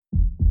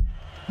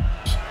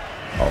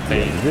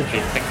They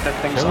think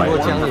that things might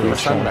work from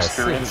personal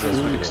experiences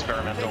with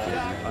experimental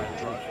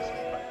drugs.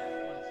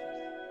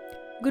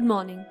 Good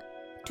morning.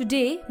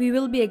 Today, we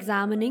will be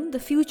examining the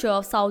future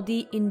of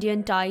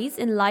Saudi-Indian ties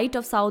in light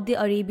of Saudi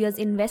Arabia's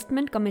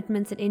investment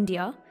commitments in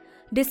India,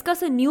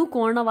 discuss a new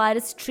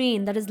coronavirus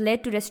strain that has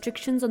led to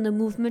restrictions on the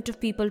movement of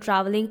people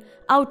traveling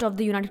out of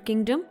the United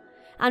Kingdom,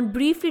 and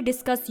briefly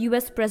discuss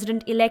US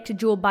President-elect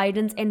Joe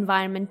Biden's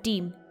environment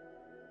team.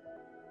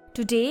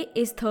 Today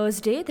is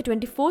Thursday, the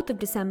 24th of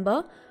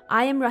December.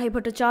 I am Rahi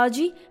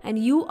Bhattacharjee and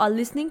you are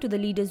listening to the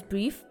Leaders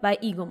Brief by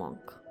Ego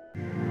Monk.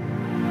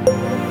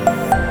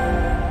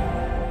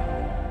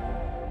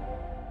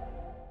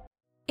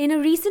 In a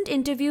recent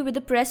interview with the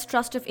Press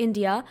Trust of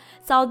India,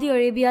 Saudi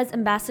Arabia's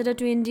ambassador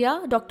to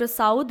India, Dr.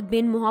 Saud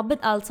bin Mohammed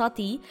Al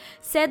Sati,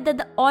 said that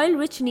the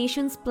oil-rich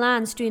nation's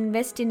plans to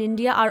invest in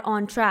India are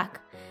on track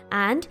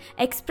and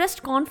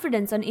expressed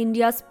confidence on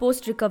India's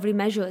post-recovery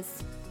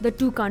measures. The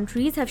two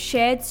countries have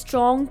shared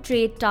strong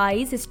trade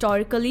ties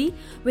historically,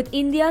 with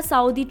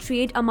India-Saudi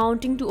trade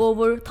amounting to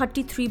over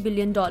 $33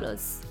 billion.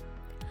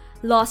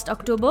 Last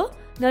October,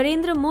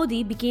 Narendra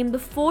Modi became the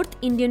fourth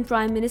Indian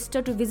Prime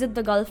Minister to visit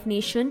the Gulf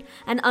nation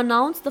and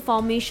announced the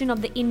formation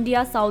of the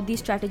India-Saudi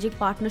Strategic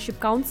Partnership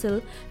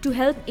Council to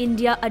help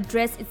India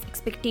address its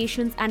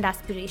expectations and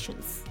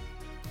aspirations.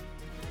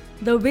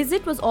 The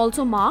visit was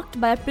also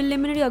marked by a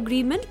preliminary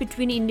agreement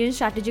between Indian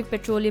Strategic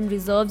Petroleum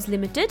Reserves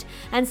Limited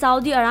and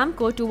Saudi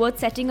Aramco towards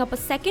setting up a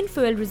second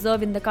fuel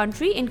reserve in the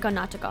country in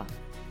Karnataka.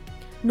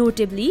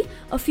 Notably,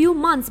 a few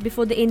months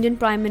before the Indian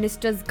Prime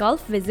Minister's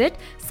Gulf visit,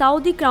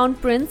 Saudi Crown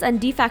Prince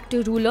and de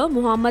facto ruler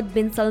Mohammed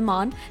bin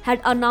Salman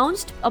had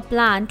announced a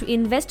plan to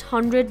invest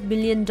 $100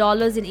 billion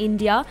in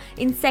India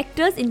in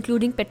sectors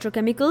including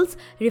petrochemicals,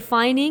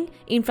 refining,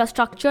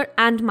 infrastructure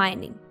and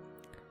mining.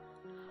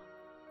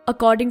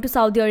 According to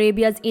Saudi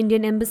Arabia's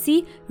Indian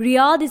embassy,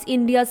 Riyadh is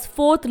India's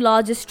fourth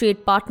largest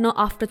trade partner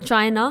after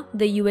China,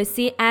 the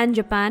USA and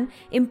Japan,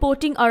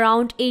 importing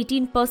around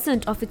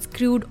 18% of its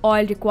crude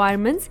oil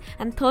requirements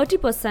and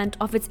 30%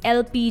 of its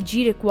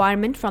LPG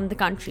requirement from the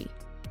country.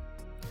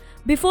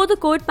 Before the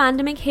COVID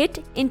pandemic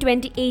hit in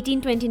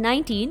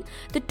 2018-2019,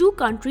 the two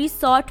countries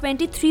saw a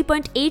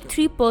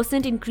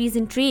 23.83% increase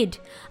in trade,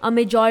 a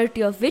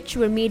majority of which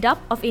were made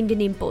up of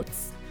Indian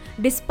imports.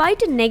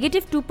 Despite a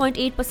negative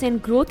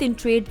 2.8% growth in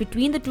trade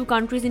between the two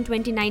countries in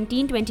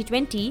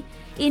 2019-2020,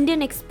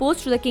 Indian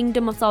exports to the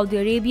Kingdom of Saudi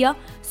Arabia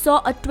saw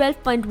a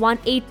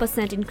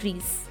 12.18%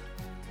 increase.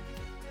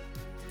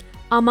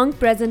 Among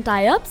present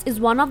tie-ups is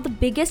one of the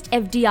biggest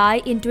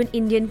FDI into an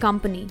Indian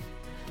company.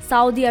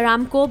 Saudi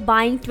Aramco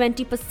buying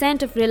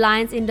 20% of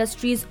Reliance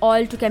Industries'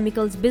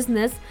 oil-to-chemicals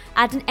business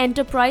at an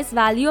enterprise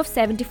value of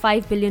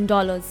 $75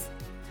 billion.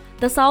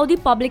 The Saudi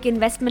Public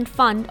Investment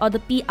Fund, or the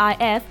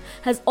PIF,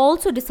 has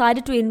also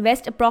decided to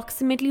invest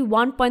approximately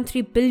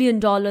 $1.3 billion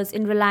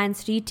in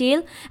Reliance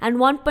Retail and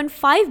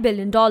 $1.5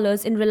 billion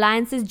in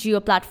Reliance's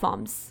Jio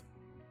platforms.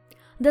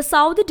 The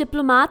Saudi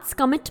diplomat's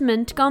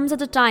commitment comes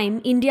at a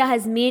time India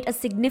has made a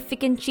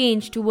significant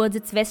change towards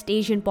its West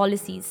Asian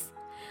policies.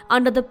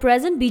 Under the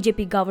present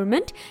BJP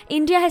government,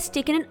 India has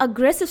taken an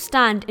aggressive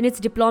stand in its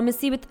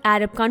diplomacy with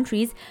Arab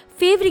countries,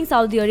 favoring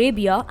Saudi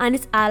Arabia and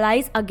its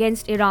allies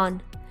against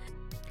Iran.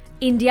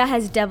 India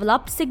has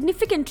developed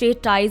significant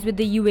trade ties with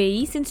the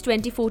UAE since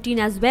 2014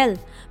 as well,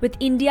 with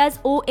India's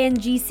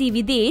ONGC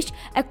Videsh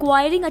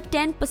acquiring a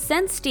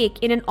 10% stake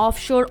in an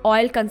offshore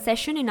oil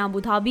concession in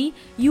Abu Dhabi,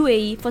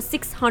 UAE for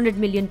 $600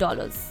 million.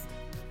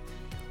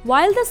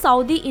 While the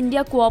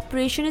Saudi-India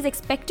cooperation is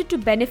expected to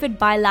benefit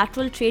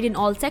bilateral trade in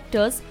all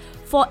sectors,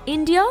 for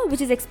India,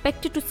 which is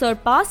expected to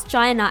surpass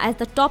China as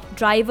the top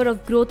driver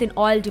of growth in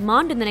oil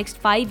demand in the next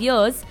 5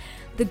 years,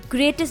 the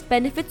greatest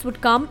benefits would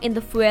come in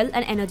the fuel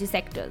and energy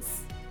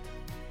sectors.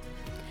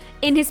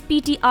 In his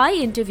PTI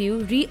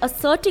interview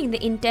reasserting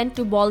the intent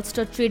to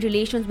bolster trade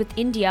relations with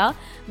India,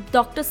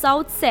 Dr.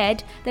 Saud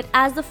said that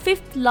as the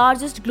fifth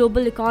largest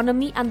global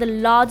economy and the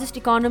largest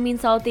economy in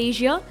South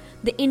Asia,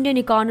 the Indian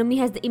economy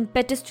has the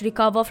impetus to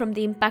recover from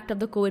the impact of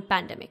the COVID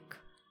pandemic.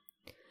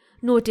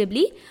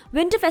 Notably,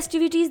 winter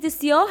festivities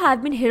this year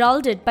have been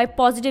heralded by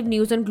positive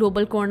news on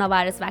global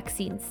coronavirus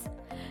vaccines.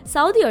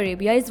 Saudi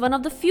Arabia is one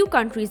of the few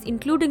countries,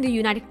 including the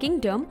United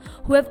Kingdom,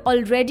 who have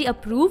already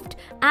approved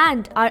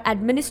and are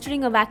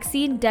administering a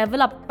vaccine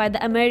developed by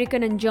the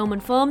American and German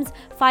firms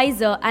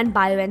Pfizer and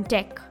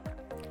BioNTech.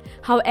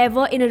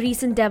 However, in a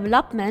recent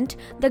development,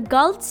 the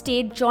Gulf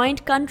state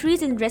joined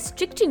countries in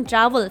restricting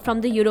travel from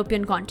the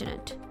European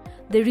continent.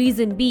 The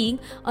reason being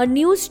a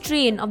new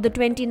strain of the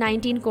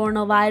 2019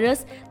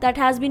 coronavirus that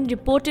has been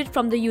reported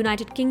from the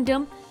United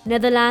Kingdom,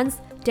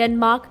 Netherlands,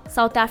 Denmark,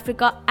 South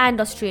Africa,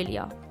 and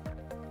Australia.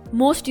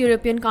 Most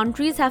European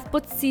countries have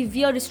put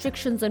severe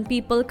restrictions on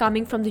people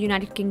coming from the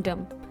United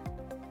Kingdom.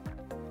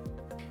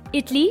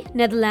 Italy,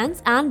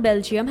 Netherlands and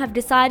Belgium have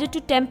decided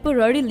to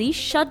temporarily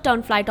shut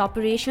down flight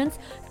operations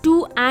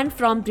to and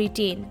from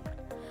Britain.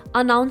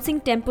 Announcing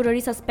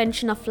temporary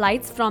suspension of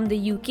flights from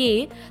the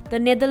UK, the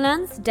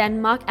Netherlands,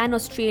 Denmark and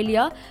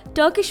Australia,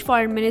 Turkish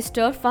Foreign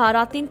Minister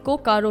Fahrettin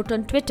Koca wrote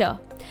on Twitter,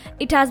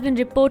 It has been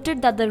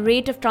reported that the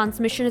rate of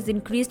transmission has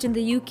increased in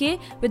the UK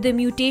with the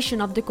mutation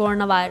of the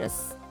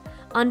coronavirus.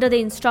 Under the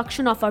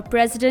instruction of our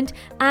President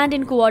and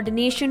in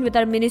coordination with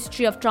our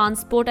Ministry of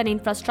Transport and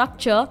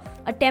Infrastructure,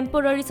 a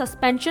temporary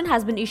suspension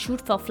has been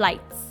issued for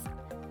flights.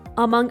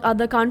 Among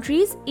other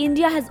countries,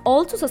 India has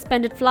also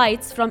suspended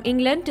flights from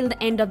England till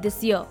the end of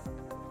this year.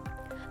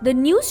 The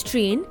new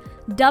strain,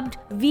 dubbed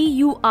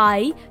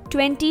VUI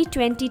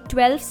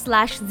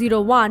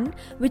 2020-12/01,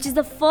 which is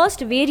the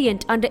first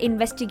variant under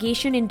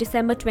investigation in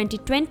December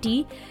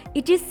 2020,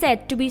 it is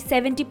said to be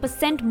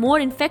 70% more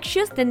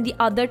infectious than the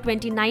other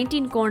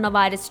 2019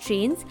 coronavirus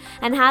strains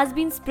and has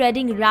been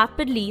spreading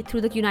rapidly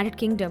through the United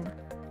Kingdom.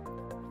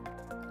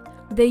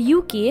 The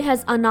UK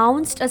has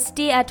announced a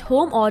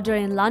stay-at-home order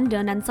in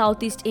London and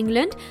Southeast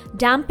England,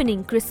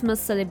 dampening Christmas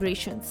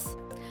celebrations.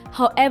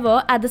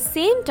 However, at the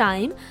same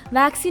time,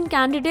 vaccine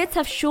candidates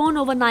have shown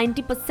over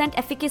 90%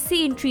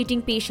 efficacy in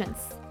treating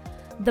patients.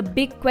 The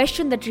big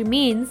question that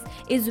remains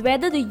is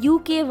whether the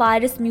UK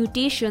virus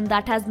mutation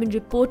that has been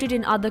reported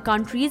in other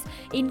countries,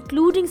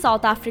 including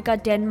South Africa,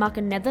 Denmark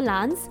and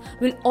Netherlands,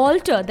 will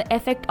alter the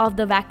effect of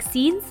the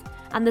vaccines,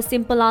 and the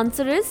simple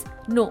answer is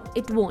no,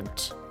 it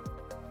won't.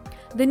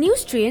 The new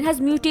strain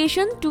has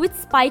mutation to its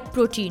spike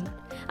protein,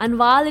 and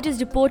while it is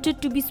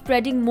reported to be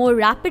spreading more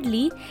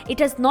rapidly, it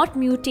has not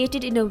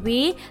mutated in a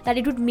way that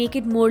it would make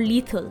it more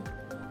lethal.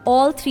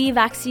 All three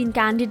vaccine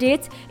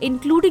candidates,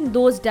 including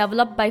those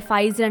developed by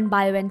Pfizer and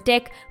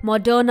BioNTech,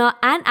 Moderna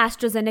and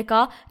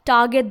AstraZeneca,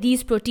 target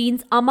these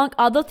proteins among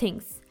other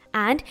things,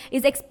 and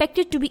is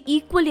expected to be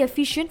equally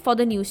efficient for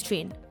the new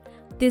strain.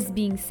 This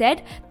being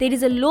said, there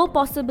is a low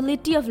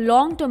possibility of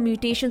long-term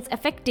mutations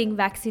affecting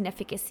vaccine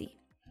efficacy.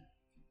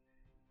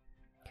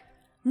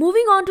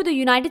 Moving on to the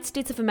United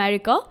States of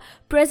America,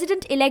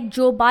 President-elect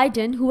Joe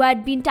Biden, who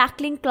had been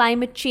tackling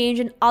climate change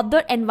and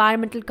other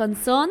environmental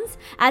concerns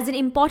as an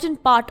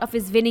important part of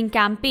his winning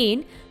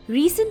campaign,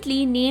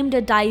 recently named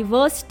a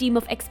diverse team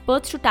of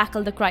experts to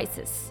tackle the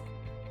crisis.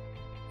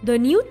 The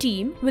new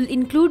team will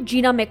include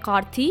Gina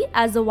McCarthy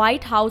as the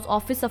White House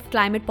Office of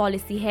Climate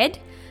Policy Head,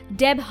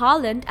 Deb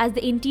Haaland as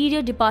the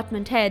Interior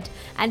Department Head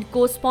and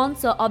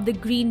co-sponsor of the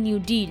Green New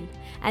Deal,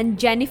 and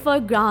Jennifer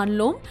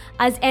Granholm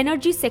as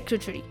Energy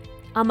Secretary.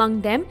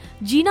 Among them,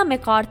 Gina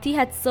McCarthy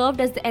had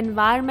served as the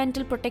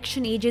Environmental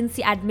Protection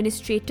Agency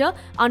Administrator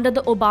under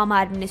the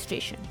Obama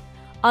administration.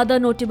 Other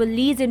notable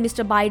leads in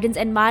Mr. Biden's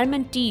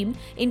environment team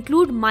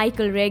include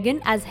Michael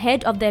Regan as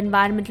head of the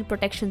Environmental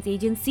Protection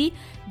Agency,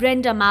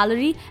 Brenda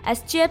Mallory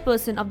as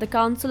chairperson of the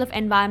Council of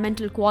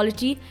Environmental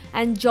Quality,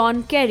 and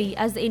John Kerry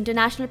as the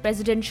International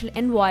Presidential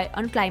Envoy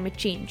on Climate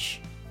Change.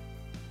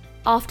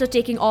 After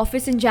taking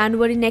office in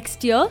January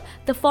next year,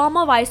 the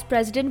former vice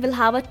president will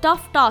have a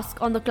tough task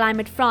on the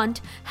climate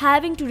front,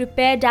 having to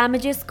repair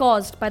damages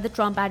caused by the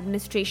Trump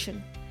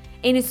administration.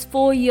 In his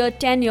 4-year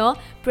tenure,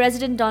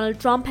 President Donald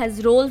Trump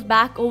has rolled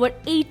back over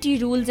 80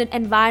 rules and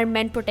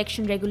environment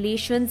protection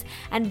regulations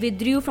and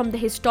withdrew from the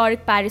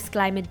historic Paris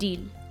climate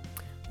deal.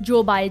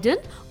 Joe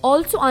Biden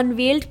also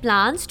unveiled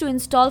plans to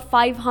install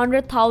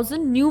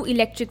 500,000 new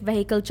electric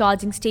vehicle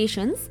charging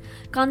stations,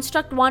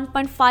 construct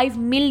 1.5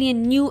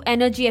 million new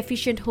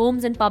energy-efficient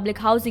homes and public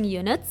housing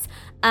units,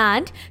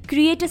 and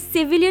create a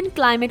civilian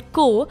climate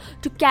corps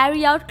to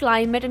carry out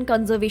climate and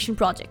conservation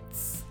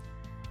projects.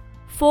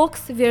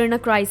 Folks, we're in a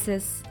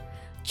crisis.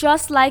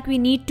 Just like we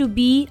need to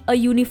be a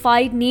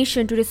unified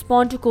nation to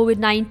respond to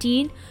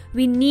COVID-19,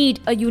 we need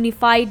a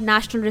unified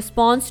national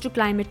response to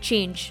climate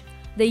change,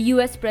 the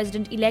US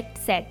President-elect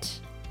said.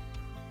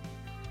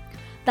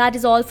 That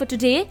is all for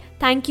today.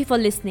 Thank you for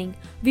listening.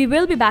 We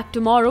will be back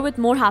tomorrow with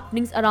more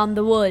happenings around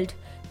the world.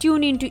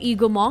 Tune in to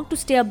Egomonk to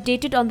stay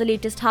updated on the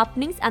latest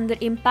happenings and their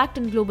impact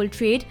on global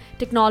trade,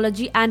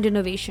 technology and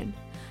innovation.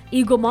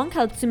 Egomonk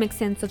helps you make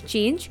sense of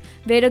change.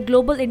 We're a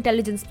global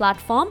intelligence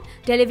platform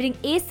delivering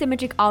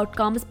asymmetric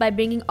outcomes by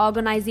bringing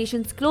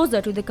organizations closer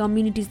to the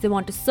communities they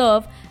want to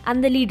serve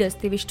and the leaders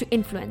they wish to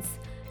influence.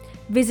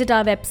 Visit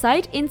our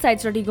website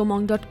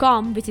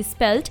insights.egomonk.com, which is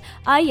spelled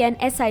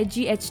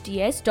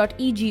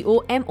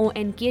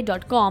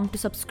insights.egomonk.com, to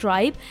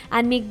subscribe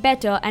and make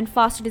better and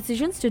faster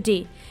decisions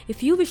today.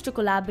 If you wish to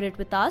collaborate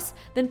with us,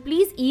 then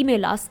please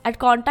email us at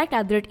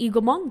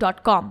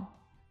contact@egomonk.com.